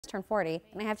Turned 40,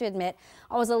 and I have to admit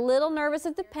I was a little nervous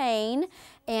of the pain,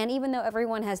 and even though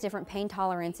everyone has different pain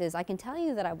tolerances, I can tell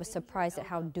you that I was surprised at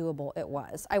how doable it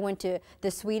was. I went to the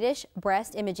Swedish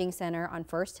Breast Imaging Center on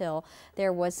First Hill.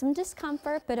 There was some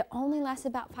discomfort, but it only lasted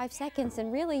about 5 seconds,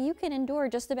 and really you can endure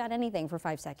just about anything for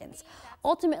 5 seconds.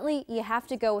 Ultimately, you have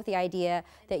to go with the idea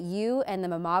that you and the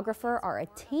mammographer are a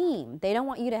team. They don't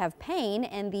want you to have pain,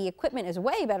 and the equipment is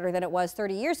way better than it was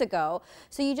 30 years ago,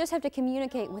 so you just have to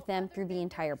communicate with them through the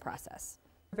entire process.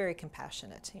 We're very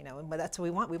compassionate, you know, and that's what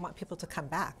we want. We want people to come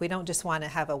back. We don't just want to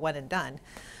have a one and done.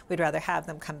 We'd rather have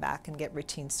them come back and get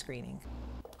routine screening.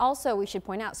 Also, we should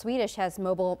point out, Swedish has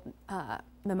mobile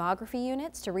mammography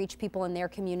units to reach people in their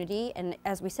community, and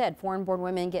as we said, foreign-born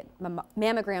women get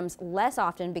mammograms less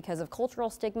often because of cultural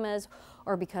stigmas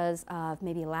or because of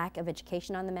maybe lack of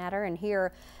education on the matter. And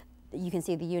here you can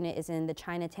see the unit is in the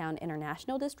Chinatown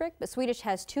International District, but Swedish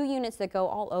has 2 units that go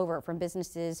all over, from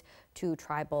businesses to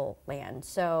tribal land.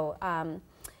 So,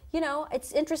 you know,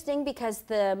 it's interesting because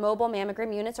the mobile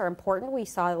mammogram units are important. We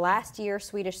saw last year,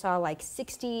 Swedish saw like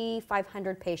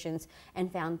 6,500 patients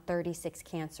and found 36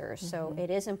 cancers. So it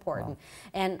is important. Wow.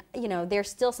 And, you know, there's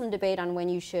still some debate on when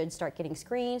you should start getting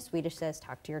screened. Swedish says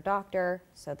talk to your doctor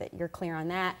so that you're clear on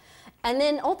that. And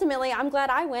then ultimately, I'm glad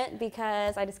I went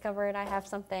because I discovered I have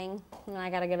something and I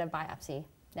got to get a biopsy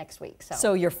next week.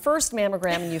 So your first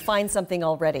mammogram and you find something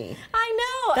already. I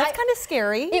know. That's kind of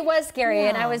scary. It was scary,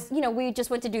 and I was, you know, we just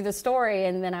went to do the story,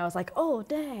 and then I was like, oh,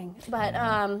 dang. But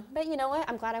you know what?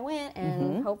 I'm glad I went,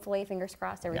 and hopefully, fingers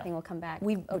crossed, everything will come back.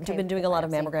 We've been doing a lot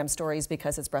of mammogram stories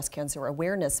because it's Breast Cancer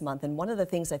Awareness Month, and one of the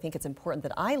things I think it's important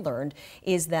that I learned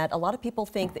is that a lot of people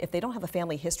think that if they don't have a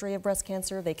family history of breast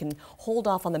cancer, they can hold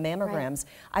off on the mammograms.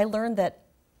 Right. I learned that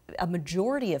a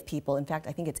majority of people, in fact,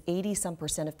 I think it's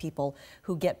 80-some% of people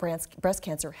who get breast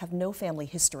cancer have no family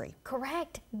history.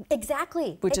 Correct.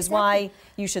 Exactly. Which is why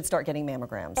you should start getting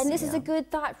mammograms. And this is a good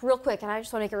thought, real quick, and I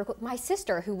just want to make it real quick. My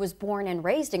sister, who was born and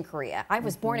raised in Korea, I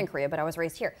was born in Korea, but I was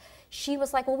raised here. She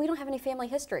was like, well, we don't have any family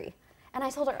history. And I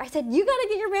told her, I said, you got to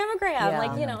get your mammogram.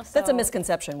 Like, you know. So, that's a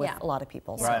misconception with a lot of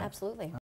people. Yeah, absolutely.